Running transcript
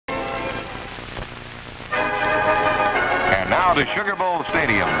Now to Sugar Bowl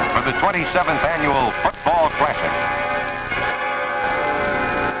Stadium for the 27th Annual Football Classic.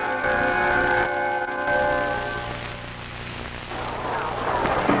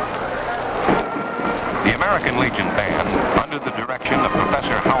 The American Legion Band, under the direction of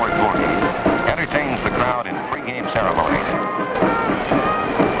Professor Howard Gordon, entertains the crowd in pregame ceremony.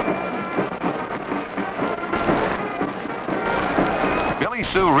 Billy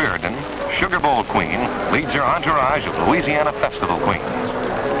Sue Reardon, Sugar Bowl Queen, leads her entourage of Louisiana Festival Queens.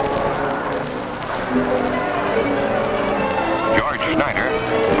 George Schneider,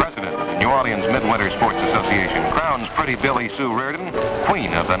 president of the New Orleans Midwinter Sports Association, crowns pretty Billy Sue Reardon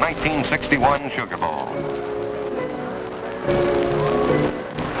Queen of the 1961 Sugar Bowl.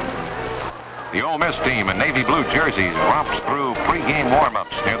 The Ole Miss team in navy blue jerseys romps through pregame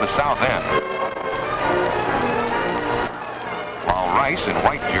warm-ups near the south end, while Rice in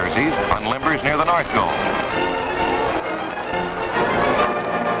white jerseys unlimbers near the north goal.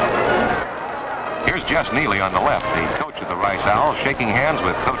 Here's Jess Neely on the left, the coach of the Rice Owls, shaking hands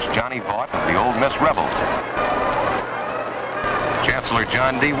with Coach Johnny Vaught of the Ole Miss Rebels. Chancellor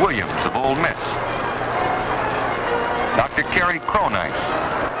John D. Williams of Ole Miss. Dr. Kerry Cronice,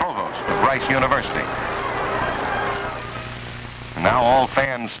 provost of Rice University. Now all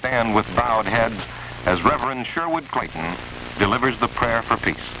fans stand with bowed heads as Reverend Sherwood Clayton delivers the prayer for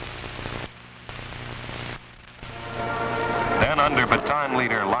peace. Then, under baton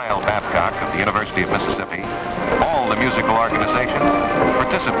leader Lyle Babcock of the University of Mississippi, all the musical organizations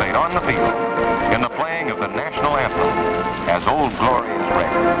participate on the field in the playing of the national anthem as Old Glory is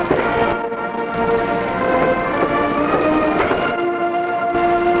read.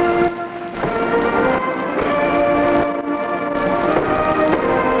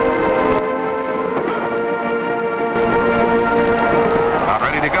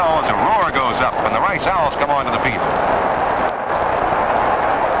 Owls come onto the field.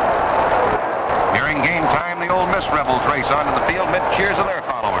 During game time, the Ole Miss Rebels race onto the field mid cheers of their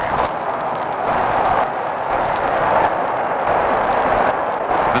followers.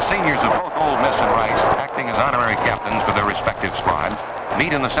 The seniors of both Ole Miss and Rice, acting as honorary captains for their respective squads,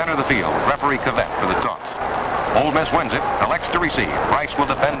 meet in the center of the field with referee Cavett for the toss. Ole Miss wins it, elects to receive. Rice will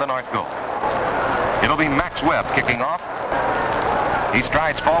defend the north goal. It'll be Max Webb kicking off. He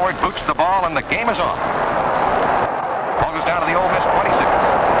strides forward, boots the ball, and the game is off. Ball goes down to the Ole Miss 26.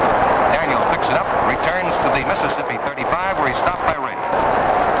 Daniel picks it up, returns to the Mississippi 35, where he's stopped by Ray.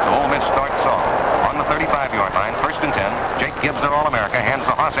 So Ole Miss starts off on the 35-yard line, 1st and 10. Jake Gibbs, their All-America, hands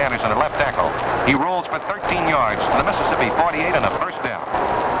to Hoss Anderson at left tackle. He rolls for 13 yards to the Mississippi 48 and a first down.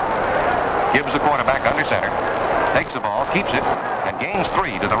 Gibbs, the quarterback, under center, takes the ball, keeps it, and gains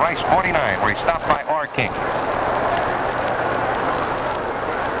 3 to the Rice 49, where he's stopped by R. King.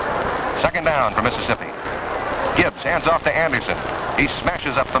 Second down for Mississippi. Gibbs hands off to Anderson. He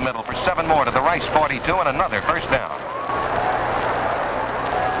smashes up the middle for 7 more to the Rice 42 and another first down.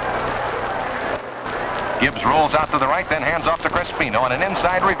 Gibbs rolls out to the right, then hands off to Crespino on an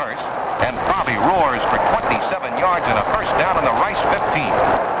inside reverse. And Bobby roars for 27 yards and a first down on the Rice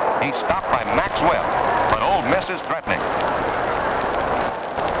 15. He's stopped by Max Webb, but Ole Miss is threatening.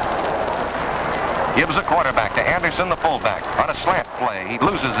 Gives a quarterback to Anderson, the fullback. On a slant play, he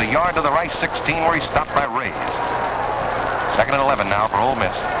loses a yard to the Rice 16, where he's stopped by Rays. 2nd and 11 now for Ole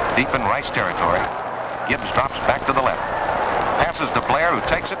Miss, deep in Rice territory. Gibbs drops back to the left. Passes to Blair, who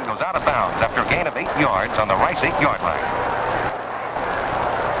takes it and goes out of bounds after a gain of 8 yards on the Rice 8-yard line.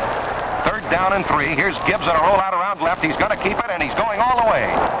 3rd down and 3. Here's Gibbs on a rollout around left. He's going to keep it, and he's going all the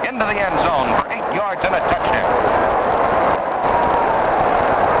way into the end zone for 8 yards and a touchdown.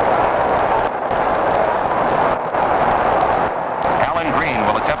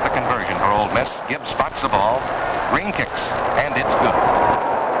 Attempt the conversion for Ole Miss. Gibbs spots the ball. Green kicks, and it's good.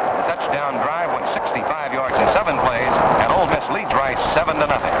 The touchdown drive went 65 yards in 7 plays, and Ole Miss leads Rice 7-0.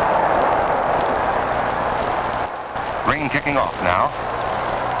 Green kicking off now.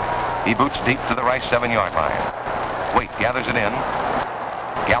 He boots deep to the Rice 7-yard line. Waite gathers it in.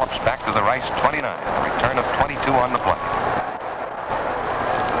 Gallops back to the Rice 29. A return of 22 on the play.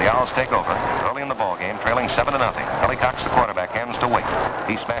 The Owls take over early in the ball game, trailing 7-0. Billy Cox, the quarterback, hands to Waite.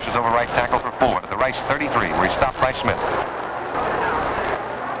 He smashes over right tackle for 4 to the Rice 33, where he's stopped by Smith.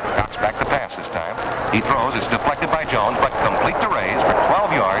 Cox back to pass this time. He throws. It's deflected by Jones, but complete to Rays for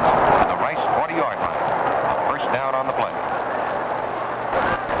 12 yards to the Rice 40-yard line. A first down on the play.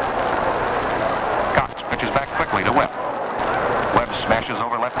 Cox pitches back quickly to Webb. Webb smashes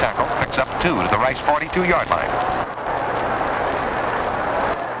over left tackle, picks up 2 to the Rice 42-yard line.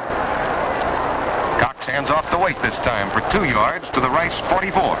 Hands off to Waite this time for 2 yards to the Rice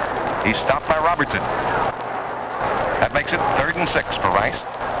 44. He's stopped by Robertson. That makes it 3rd and 6 for Rice.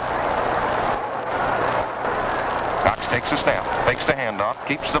 Cox takes a snap, fakes the handoff,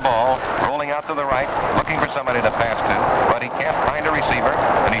 keeps the ball, rolling out to the right, looking for somebody to pass to, but he can't find a receiver,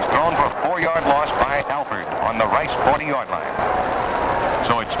 and he's thrown for a 4-yard loss by Alford on the Rice 40-yard line.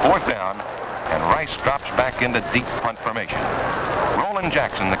 So it's 4th down, and Rice drops back into deep punt formation. Roland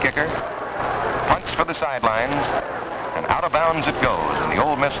Jackson, the kicker, punts for the sidelines, and out of bounds it goes in the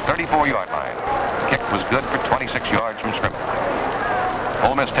Ole Miss 34-yard line. The kick was good for 26 yards from scrimmage.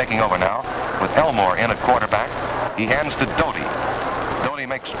 Ole Miss taking over now with Elmore in at quarterback. He hands to Doty. Doty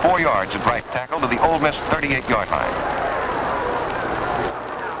makes 4 yards at right tackle to the Ole Miss 38-yard line.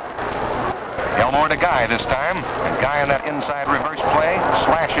 Elmore to Guy this time, and Guy in that inside reverse play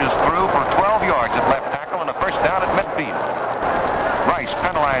slashes through for 12 yards at left tackle and a first down at midfield. Rice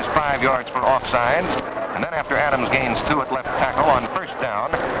penalized 5 yards for offsides, and then after Adams gains 2 at left tackle on first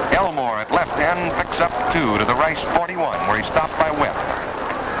down, Elmore at left end picks up 2 to the Rice 41, where he's stopped by Webb.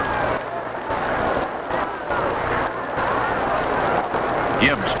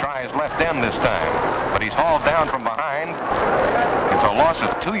 Gibbs tries left end this time, but he's hauled down from behind. It's a loss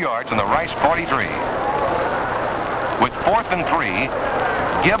of 2 yards in the Rice 43. With 4th and 3,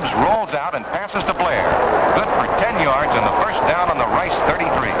 Gibbs rolls out and passes to Blair. Good for 10 yards and the first down on the Rice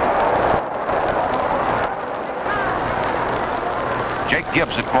 33. Jake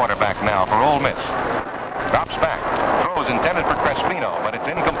Gibbs at quarterback now for Ole Miss. Drops back. Throws intended for Crespino, but it's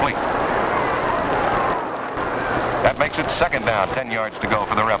incomplete. That makes it 2nd down, 10 yards to go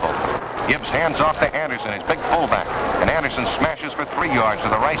for the Rebels. Gibbs hands off to Anderson, his big fullback, and Anderson smashes for 3 yards to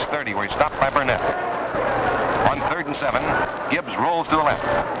the Rice 30, where he's stopped by Burnett. On 3rd and 7, Gibbs rolls to the left,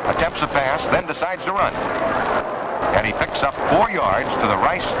 attempts a pass, then decides to run. And he picks up 4 yards to the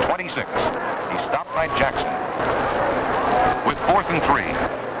Rice 26. He's stopped by Jackson. With 4th and 3,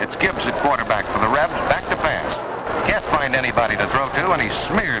 it's Gibbs at quarterback for the Rebs, back to pass. Can't find anybody to throw to, and he's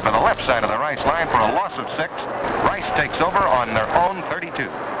smeared by the left side of the Rice line for a loss of 6. Rice takes over on their own 32.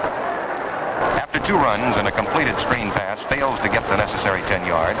 After 2 runs and a completed screen pass, fails to get the necessary 10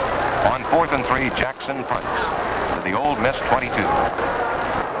 yards. On 4th and 3, Jackson punts to the Ole Miss 22.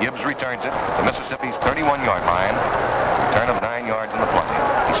 Gibbs returns it to Mississippi's 31-yard line. Return of 9 yards in the play.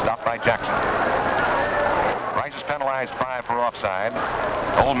 He's stopped by Jackson. Rice is penalized 5 for offside.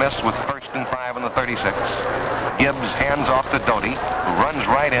 Ole Miss with 1st and 5 in the 36. Gibbs hands off to Doty, who runs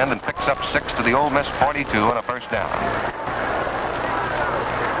right in and picks up 6 to the Ole Miss 42 and a first down.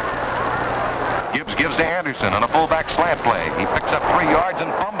 Gibbs gives to Anderson on a fullback slant play. He picks up 3 yards and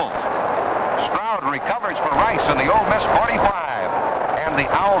fumbles. Stroud recovers for Rice in the Ole Miss 45, and the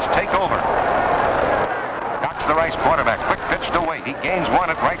Owls take over. Cox, the Rice quarterback, quick pitch to Wade. He gains 1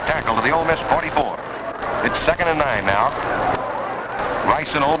 at right tackle to the Ole Miss 44. It's 2nd and 9 now.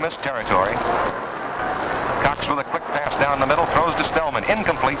 Rice in Ole Miss territory. Cox with a quick pass down the middle, throws to Stellman.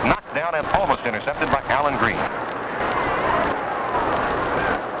 Incomplete, knocked down and almost intercepted by Allen Green.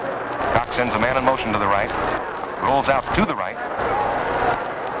 Cox sends a man in motion to the right. Rolls out to the right.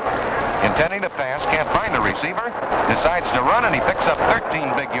 Intending to pass, can't find a receiver. Decides to run, and he picks up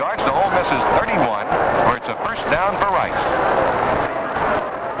 13 big yards to Ole Miss's 31, where it's a first down for Rice.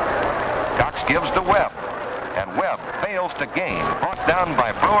 Cox gives to Webb, and Webb fails to gain. Brought down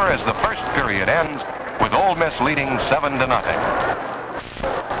by Brewer as the first period ends, with Ole Miss leading 7-0.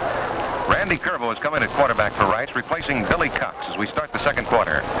 Randy Kerbow is coming at quarterback for Rice, replacing Billy Cox as we start the 2nd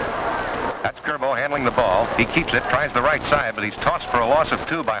quarter. That's Kerbow handling the ball. He keeps it, tries the right side, but he's tossed for a loss of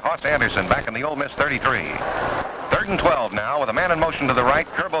 2 by Hoss Anderson back in the Ole Miss 33. 3rd and 12 now with a man in motion to the right.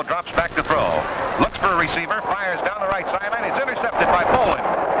 Kerbow drops back to throw. Looks for a receiver, fires down the right sideline. It's intercepted by Poland,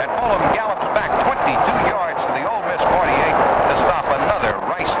 and Poland gallops back 22 yards to the Ole Miss 48 to stop another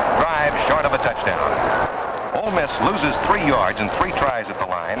Rice drive short of a touchdown. Ole Miss loses 3 yards and 3 tries at the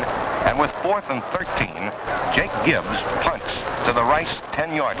line, and with 4th and 13, Jake Gibbs punts to the Rice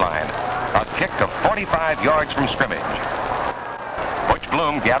 10-yard line. A kick of 45 yards from scrimmage. Butch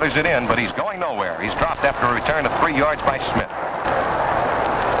Blume gathers it in, but he's going nowhere. He's dropped after a return of 3 yards by Smith.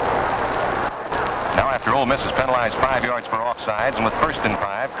 Now after Ole Miss is penalized 5 yards for offsides, and with 1st and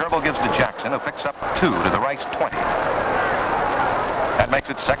 5, Kerbow gives to Jackson, who picks up 2 to the Rice 20. That makes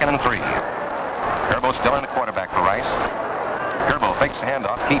it 2nd and 3. Kerbow still in the quarterback for Rice. Kerbow fakes the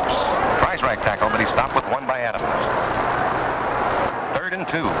handoff, keeps, tries right tackle, but he's stopped with 1 by Adams. 3rd and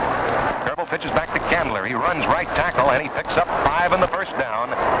 2. Kerbow pitches back to Candler. He runs right tackle, and he picks up 5 in the first down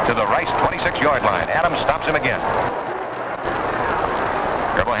to the Rice 26-yard line. Adams stops him again.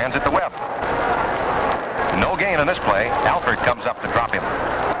 Kerbow hands it to Webb. No gain on this play. Alford comes up to drop him.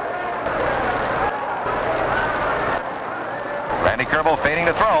 Randy Kerbow fading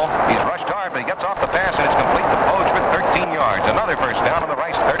to throw. He's rushed hard, but he gets off the pass, and it's complete to Poach for 30. Another first down on the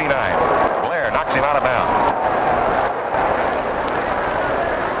Rice 39. Blair knocks him out of bounds.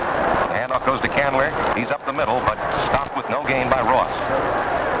 The handoff goes to Candler. He's up the middle, but stopped with no gain by Ross.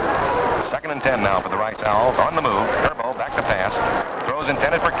 2nd and 10 now for the Rice Owls. On the move. Kerbow back to pass. Throws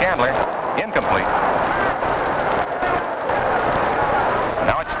intended for Candler. Incomplete.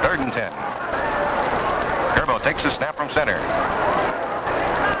 Now it's 3rd and 10. Kerbow takes the snap from center.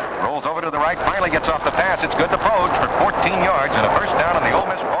 Rolls over to the right, finally gets off the pass. It's good to Poge for 14 yards and a first down on the Ole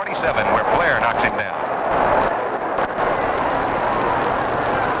Miss 47, where Blair knocks him down.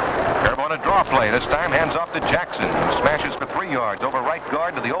 Kerbow on a draw play. This time hands off to Jackson, who smashes for 3 yards over right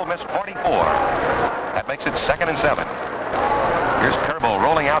guard to the Ole Miss 44. That makes it 2nd and 7. Here's Kerbow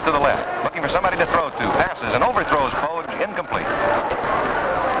rolling out to the left, looking for somebody to throw to. Passes and overthrows Poge, incomplete.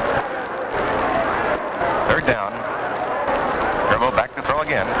 3rd down. Kerbow back to throw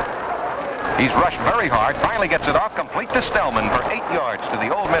again. He's rushed very hard, finally gets it off, complete to Stellman for 8 yards to the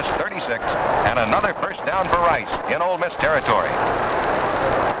Ole Miss 36, and another first down for Rice in Ole Miss territory.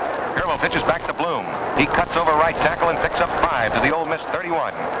 Kerbow pitches back to Blume. He cuts over right tackle and picks up 5 to the Ole Miss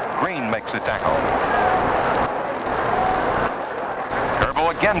 31. Green makes the tackle.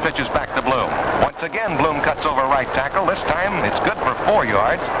 Kerbow again pitches back to Blume. Once again, Blume cuts over right tackle. This time, it's good for 4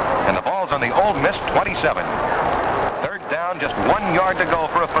 yards, and the ball's on the Ole Miss 27. Down, just 1 yard to go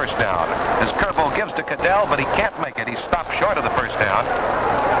for a first down. As Kerbow gives to Cadell, but he can't make it. He stopped short of the first down.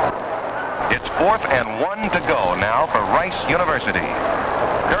 It's 4th and 1 to go now for Rice University.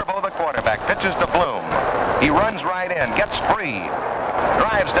 Kerbow, the quarterback, pitches to Blume. He runs right in, gets free,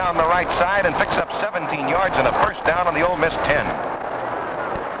 drives down the right side and picks up 17 yards and a first down on the Ole Miss 10.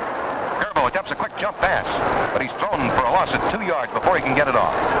 Kerbow attempts a quick jump pass, but he's thrown for a loss at 2 yards before he can get it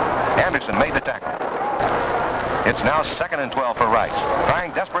off. Anderson made the tackle. It's now 2nd and 12 for Rice.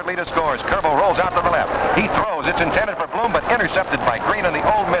 Trying desperately to score as Kerbow rolls out to the left. He throws. It's intended for Blume, but intercepted by Green on the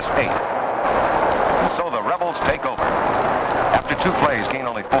Ole Miss 8. And so the Rebels take over. After 2 plays, gain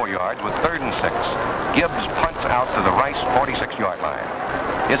only 4 yards with 3rd and 6. Gibbs punts out to the Rice 46-yard line.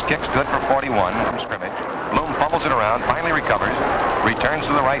 His kick's good for 41 from scrimmage. Blume fumbles it around, finally recovers, returns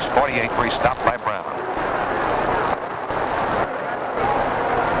to the Rice 48 where he's stopped by Brown.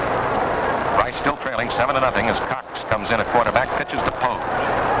 Still trailing 7-0 as Cox comes in at quarterback, pitches to Poge.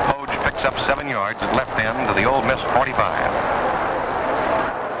 Poge picks up 7 yards at left end to the Ole Miss 45.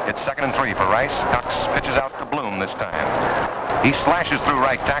 It's 2nd and 3 for Rice. Cox pitches out to Blume this time. He slashes through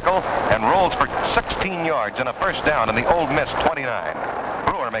right tackle and rolls for 16 yards and a first down in the Ole Miss 29.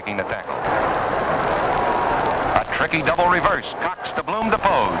 Brewer making the tackle. A tricky double reverse. Cox to Blume to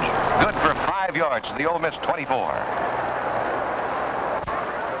Poge. Good for 5 yards to the Ole Miss 24.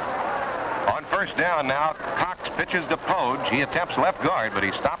 First down now. Cox pitches to Poge. He attempts left guard, but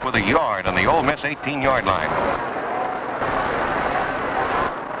he stopped with a yard on the Ole Miss 18-yard line.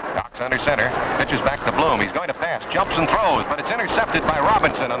 Cox under center. Pitches back to Blume. He's going to pass. Jumps and throws, but it's intercepted by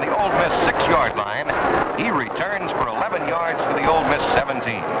Robinson on the Ole Miss 6-yard line. He returns for 11 yards to the Ole Miss 17.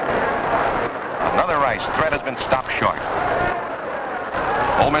 Another Rice threat has been stopped short.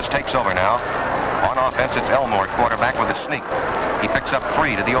 Ole Miss takes over now. On offense, it's Elmore, quarterback, with a sneak. He picks up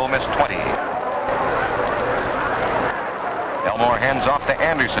 3 to the Ole Miss 20. Elmore hands off to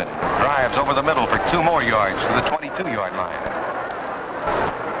Anderson. Drives over the middle for 2 more yards to the 22-yard line.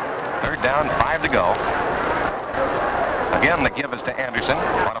 3rd down, 5 to go. Again, the give is to Anderson.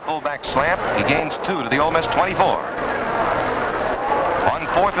 On a fullback slant, he gains 2 to the Ole Miss 24. On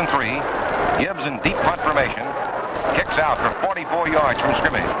 4th and 3, Gibbs in deep punt formation. Kicks out for 44 yards from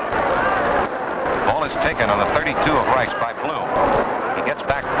scrimmage. Ball is taken on the 32 of Rice by Blume. He gets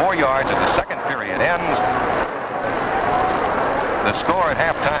back 4 yards as the second period ends. The score at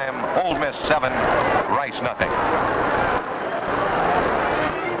halftime, Ole Miss 7, Rice nothing.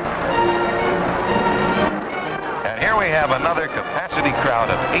 And here we have another capacity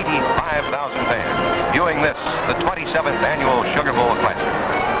crowd of 85,000 fans viewing this, the 27th annual Sugar Bowl Classic.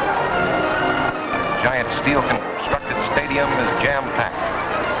 Giant steel constructed stadium is jam-packed.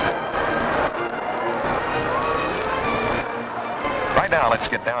 Right now, let's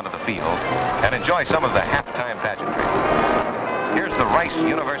get down to the field and enjoy some of the halftime pageantry. Here's the Rice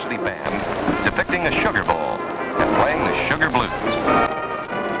University Band depicting the Sugar Bowl and playing the Sugar Blues.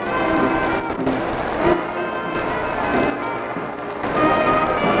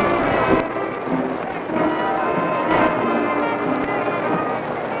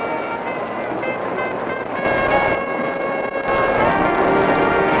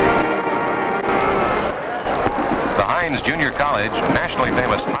 Junior College, nationally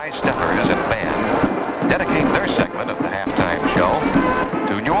famous high steppers and band dedicate their segment of the halftime show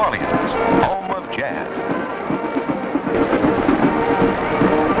to New Orleans, home of jazz.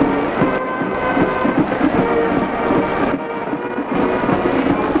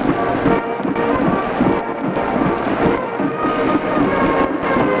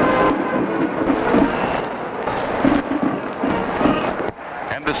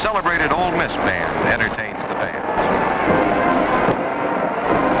 celebrated Ole Miss band entertains the fans.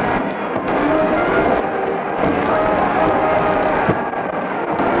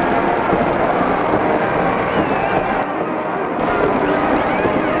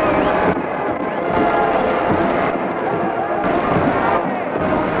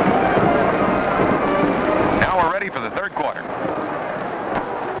 For the third quarter.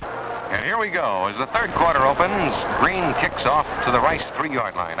 And here we go. As the third quarter opens, Green kicks off to the Rice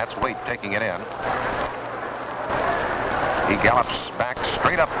 3-yard line. That's Waite taking it in. He gallops back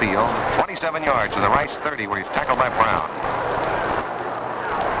straight upfield, 27 yards to the Rice 30, where he's tackled by Brown.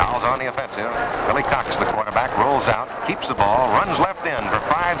 Fouls on the offensive. Billy Cox, the quarterback, rolls out, keeps the ball, runs left in for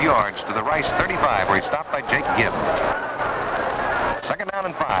 5 yards to the Rice 35, where he's stopped by Jake Gibbs. Second down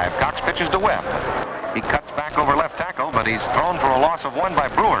and 5. Cox pitches to Webb. He cuts back over left tackle, but he's thrown for a loss of 1 by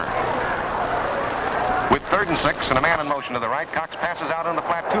Brewer. With 3rd and 6 and a man in motion to the right, Cox passes out on the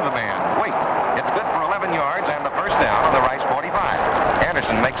flat to the man. Wait, it's good for 11 yards and the first down on the Rice 45.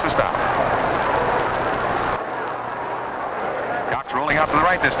 Anderson makes the stop. Cox rolling out to the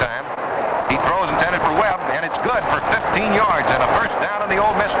right this time. He throws intended for Webb, and it's good for 15 yards and a first down on the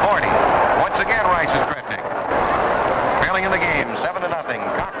Ole Miss 40. Once again, Rice is threatening. Trailing in the game, 7-0.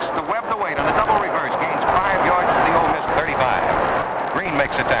 Cox to Webb to Waite on a double reverse. Gains 5 yards to the Ole Miss 35. Green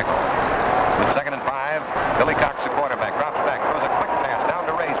makes a tackle. With 2nd and 5, Billy Cox, the quarterback, drops back, throws a quick pass down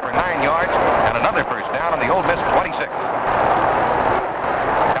to Ray's for 9 yards, and another first down on the Ole Miss 26.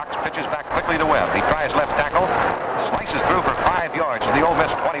 Cox pitches back quickly to Webb. He tries left tackle, slices through for 5 yards to the Ole Miss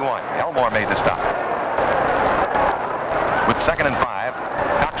 21. Elmore made the stop. With 2nd and 5,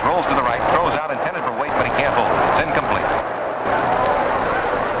 Cox rolls to the right, throws out intended for Waite, but he can't hold it. It's incomplete.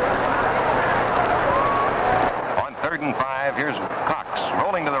 On 3rd and 5, here's Cox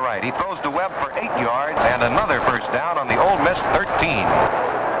rolling to the right. He throws to Webb for 8 yards and another first down on the Ole Miss 13.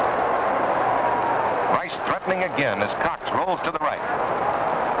 Rice threatening again as Cox rolls to the right.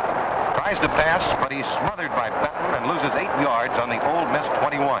 Tries to pass, but he's smothered by Benton and loses 8 yards on the Ole Miss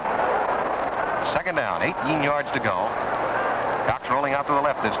 21. Second down, 18 yards to go. Cox rolling out to the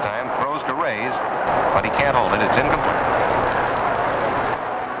left this time, throws to Ray's, but he can't hold it. It's incomplete.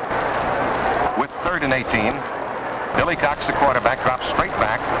 With 3rd and 18, Billy Cox, the quarterback, drops straight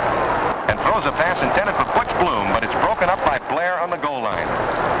back and throws a pass intended for Butch Blume, but it's broken up by Blair on the goal line.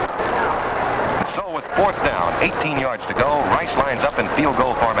 So with 4th down, 18 yards to go, Rice lines up in field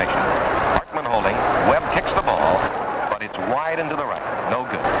goal formation. Hartman holding, Webb kicks the ball, but it's wide and to the right. No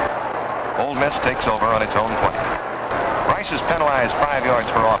good. Ole Miss takes over on its own 20. Rice is penalized 5 yards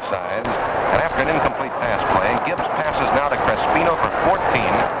for offsides, and after an incomplete pass play, Gibbs passes now to Crespino for 14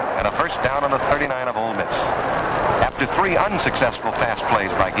 and a first down on the 39 of Ole Miss. After 3 unsuccessful pass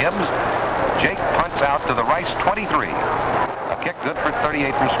plays by Gibbs, Jake punts out to the Rice 23. A kick good for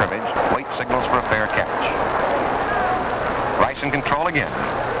 38 from scrimmage. Waite signals for a fair catch. Rice in control again.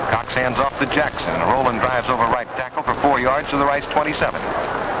 Cox hands off to Jackson. Rowland drives over right tackle for 4 yards to the Rice 27.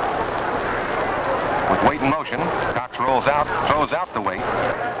 With Waite in motion, Cox rolls out, throws out the Waite,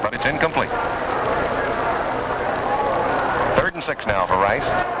 but it's incomplete. 3rd and 6 now for Rice.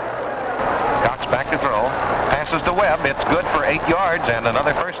 Cox back to throw. Passes to Webb. It's good for 8 yards and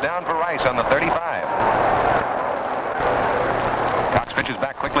another first down for Rice on the 35. Cox pitches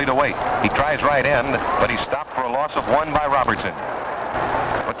back quickly to Waite. He tries right end, but he's stopped for a loss of 1 by Robertson.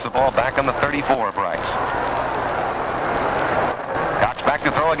 Puts the ball back on the 34 of Rice. Cox back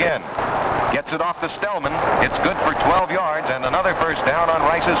to throw again. Gets it off to Stellman. It's good for 12 yards and another first down on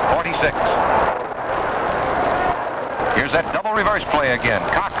Rice's 46. Here's that double reverse play again.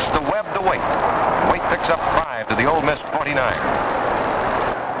 Cox to Webb to Waite. Waite picks up 5 to the Ole Miss 49.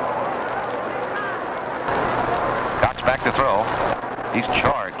 Cox back to throw. He's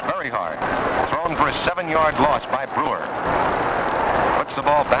charged very hard. Thrown for a 7-yard loss by Brewer. Puts the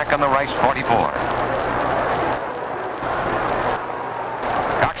ball back on the Rice 44.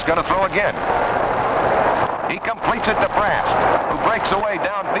 Cox going to throw again. He completes it to Brass, who breaks away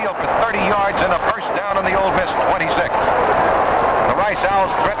downfield for 30 yards and a first down on the Ole Miss 26. The Rice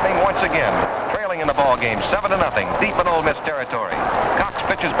Owls threatening once again, trailing in the ball game 7-0, deep in Ole Miss territory. Cox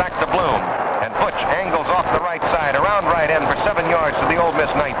pitches back to Blume, and Butch angles off the right side, around right end for 7 yards to the Ole Miss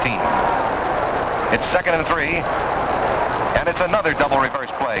 19. It's 2nd and 3, and it's another double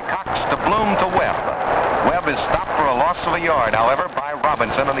reverse play. Cox to Blume to Webb. Webb is stopped for a loss of a yard, however, by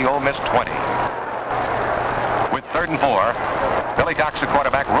Robinson on the Ole Miss 20. With 3rd and 4, Billy Cox, the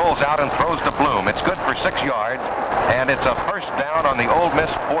quarterback, rolls out and throws to Blume. It's good for 6 yards, and it's a first down on the Ole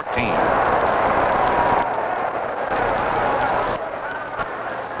Miss 14.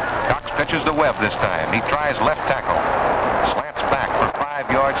 Cox pitches to Webb this time. He tries left tackle. Slants back for 5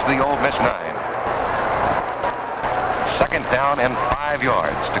 yards to the Ole Miss 9. Second down and 5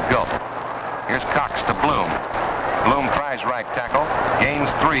 yards to go. Here's Cox to Blume. Blume tries right tackle, gains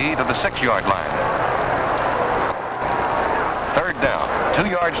 3 to the 6-yard line. Third down, 2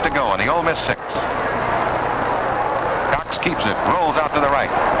 yards to go on the Ole Miss 6. Cox keeps it, rolls out to the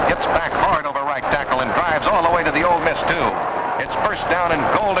right, gets back hard over right tackle and drives all the way to the Ole Miss 2. It's first down and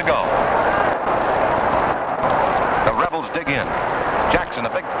goal to go. The Rebels dig in. Jackson,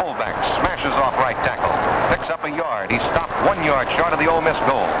 a big fullback, smashes off right tackle, picks up a yard. He stopped 1 yard short of the Ole Miss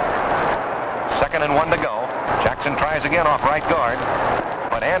goal. Second and 1 to go. Jackson tries again off right guard,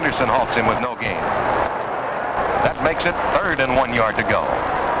 but Anderson halts him with no gain. That makes it third and 1 yard to go.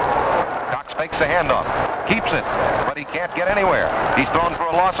 Cox fakes the handoff, keeps it, but he can't get anywhere. He's thrown for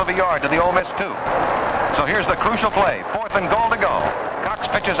a loss of a yard to the Ole Miss 2. So here's the crucial play, fourth and goal to go. Cox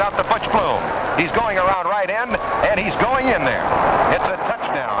pitches out to Butch Blume. He's going around right end, and he's going in there. It's a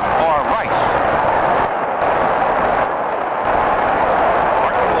touchdown for Rice.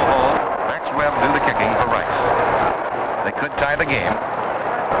 Martin will hold. Max Webb do the kicking for Rice. They could tie the game.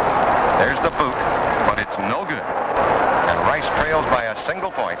 There's the boot, but it's no good. And Rice trails by a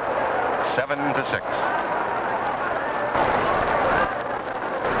single point, 7-6.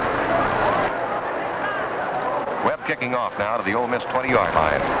 Webb kicking off now to the Ole Miss 20-yard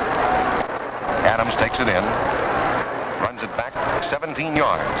line. Adams takes it in, runs it back 17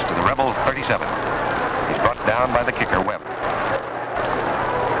 yards to the Rebels 37. He's brought down by the kicker, Webb.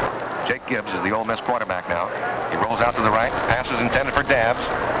 Jake Gibbs is the Ole Miss quarterback now. He rolls out to the right, pass is intended for Dabbs.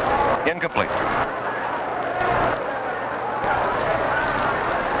 Incomplete.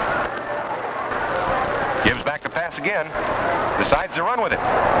 Gibbs back to pass again. Decides to run with it.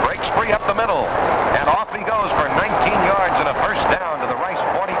 Breaks free up the middle. And off he goes for 19 yards and a first down to the Rice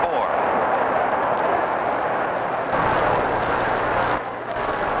 44.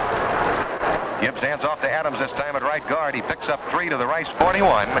 Gibbs hands off to Adams this time at right guard. He picks up 3 to the Rice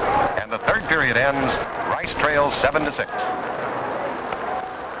 41. And the third period ends. Rice trails 7-6.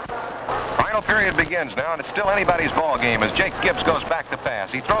 Final period begins now, and it's still anybody's ball game as Jake Gibbs goes back to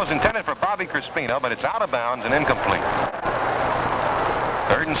pass. He throws intended for Bobby Crispino, but it's out of bounds and incomplete.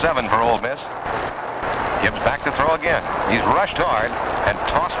 3rd and 7 for Ole Miss. Gibbs back to throw again. He's rushed hard and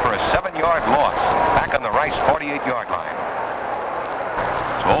tossed for a 7-yard loss back on the Rice 48-yard line.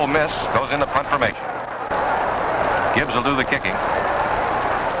 So Ole Miss goes into punt formation. Gibbs will do the kicking.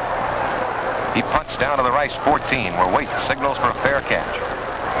 He punts down to the Rice 14, where Waite signals for a fair catch.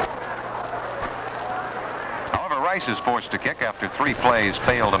 Rice is forced to kick after 3 plays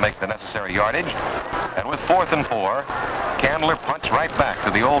fail to make the necessary yardage. And with 4th and 4, Candler punts right back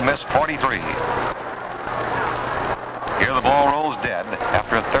to the Ole Miss 43. Here the ball rolls dead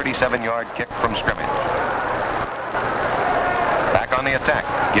after a 37-yard kick from scrimmage. Back on the attack.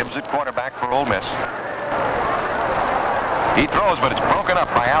 Gibbs at quarterback for Ole Miss. He throws, but it's broken up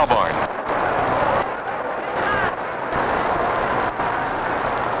by Albarn.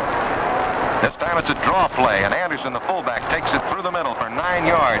 This time it's a draw play, and Anderson, the fullback, takes it through the middle for 9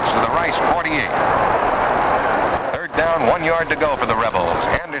 yards to the Rice 48. Third down, 1 yard to go for the Rebels.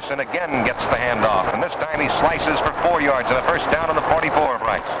 Anderson again gets the handoff, and this time he slices for 4 yards and a first down on the 44 of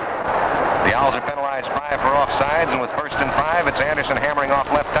Rice. The Owls are penalized 5 for offsides, and with 1st and 5, it's Anderson hammering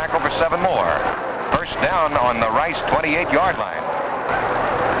off left tackle for 7 more. First down on the Rice 28-yard line.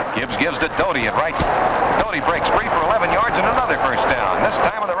 Gibbs gives to Doty at right. Doty breaks free for 11 yards and another first down, this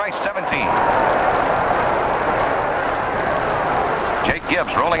time on the Rice 17. Jake Gibbs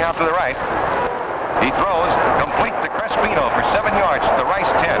rolling out to the right. He throws complete to Crispino for 7 yards to the Rice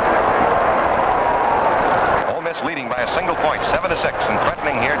 10. Ole Miss leading by a single point, 7-6, and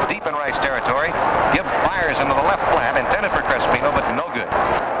threatening here deep in Rice territory. Gibbs fires into the left flat, intended for Crispino, but no good.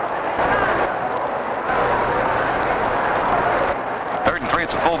 3rd and 3,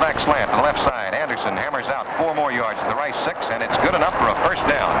 it's a fullback slant to the left side. Anderson hammers out 4 more yards to the Rice 6, and it's good enough for a first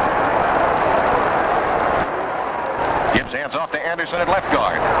down. Gibbs hands off to Anderson at left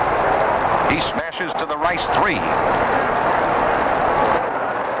guard. He smashes to the Rice 3.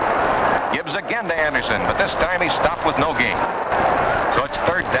 Gibbs again to Anderson, but this time he stopped with no gain. So it's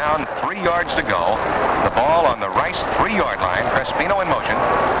 3rd down, 3 yards to go. The ball on the Rice 3-yard line. Crispino in motion.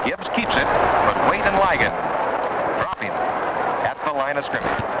 Gibbs keeps it, but Waite and Ligon drop him at the line of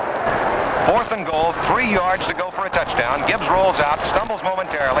scrimmage. 4th and goal, 3 yards to go for a touchdown. Gibbs rolls out, stumbles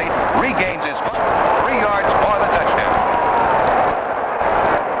momentarily, regains his foot, 3 yards for the touchdown.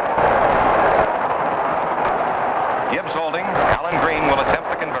 Gibbs holding. Alan Green will attempt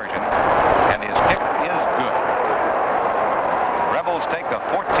the conversion, and his kick is good. Rebels take a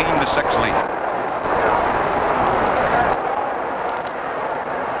 14-6 lead.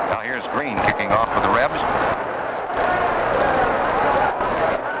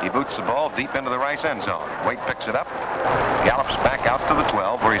 boots the ball deep into the Rice end zone. Wade picks it up, gallops back out to the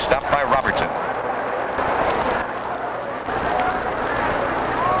 12, where he's stopped by Robertson.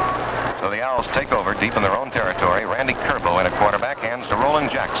 So the Owls take over deep in their own territory. Randy Kerbow in at quarterback, hands to Roland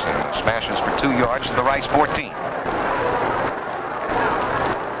Jackson. Smashes for 2 yards to the Rice 14.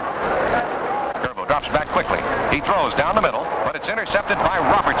 Kerbow drops back quickly. He throws down the middle, but it's intercepted by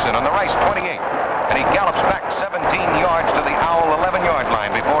Robertson on the Rice 28. And he gallops back 17 yards to the Owl 11-yard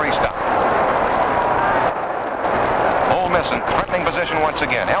line before he stopped. Ole Miss in threatening position once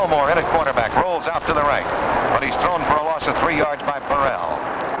again. Elmore in at quarterback, rolls out to the right, but he's thrown for a loss of 3 yards by Burrell.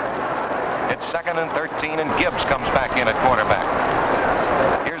 It's 2nd and 13, and Gibbs comes back in at quarterback.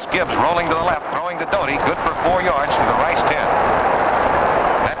 Here's Gibbs rolling to the left, throwing to Doty, good for 4 yards to the Rice 10.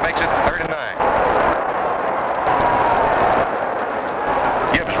 That makes it 3rd and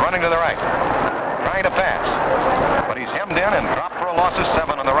 9. Gibbs running to the right, trying to pass, but he's hemmed in and dropped for a loss of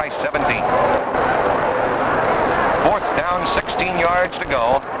 7 on the Rice 17. 4th down, 16 yards to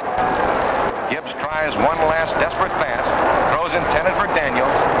go. Gibbs tries one last desperate pass, throws intended for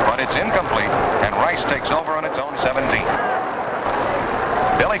Daniels, but it's incomplete, and Rice takes over on its own 17.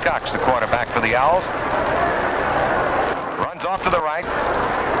 Billy Cox, the quarterback for the Owls, runs off to the right,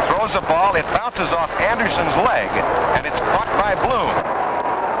 throws the ball, it bounces off Anderson's leg, and it's caught by Blume,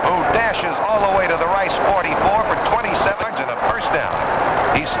 who dashes all the way to the Rice 44 for 27 and a first down.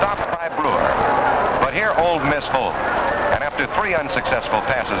 He's stopped by Brewer, but here Ole Miss holds. And after 3 unsuccessful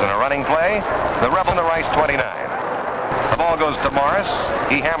passes in a running play, the Rebel in the Rice 29. The ball goes to Morris.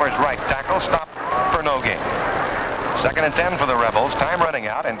 He hammers right tackle, stopped for no gain. 2nd and 10 for the Rebels. Time running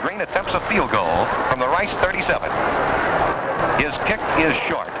out, and Green attempts a field goal from the Rice 37. His kick is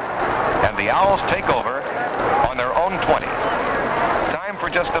short, and the Owls take over on their own 20. Time for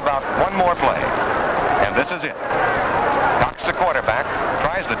just about one more play, and this is it. Cox, the quarterback,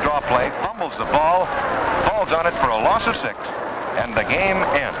 tries the draw play, fumbles the ball, falls on it for a loss of 6, and the game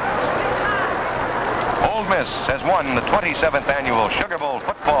ends. Ole Miss has won the 27th annual Sugar Bowl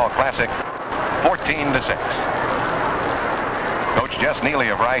Football Classic 14-6. Coach Jess Neely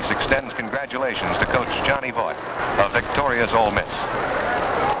of Rice extends congratulations to Coach Johnny Vaught of victorious Ole Miss.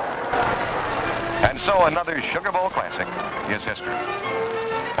 And so another Sugar Bowl Classic is history.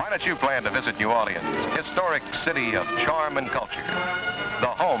 Why don't you plan to visit New Orleans, historic city of charm and culture, the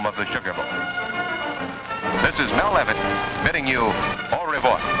home of the Sugar Bowl? This is Mel Levitt bidding you au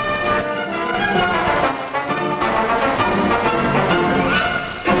revoir.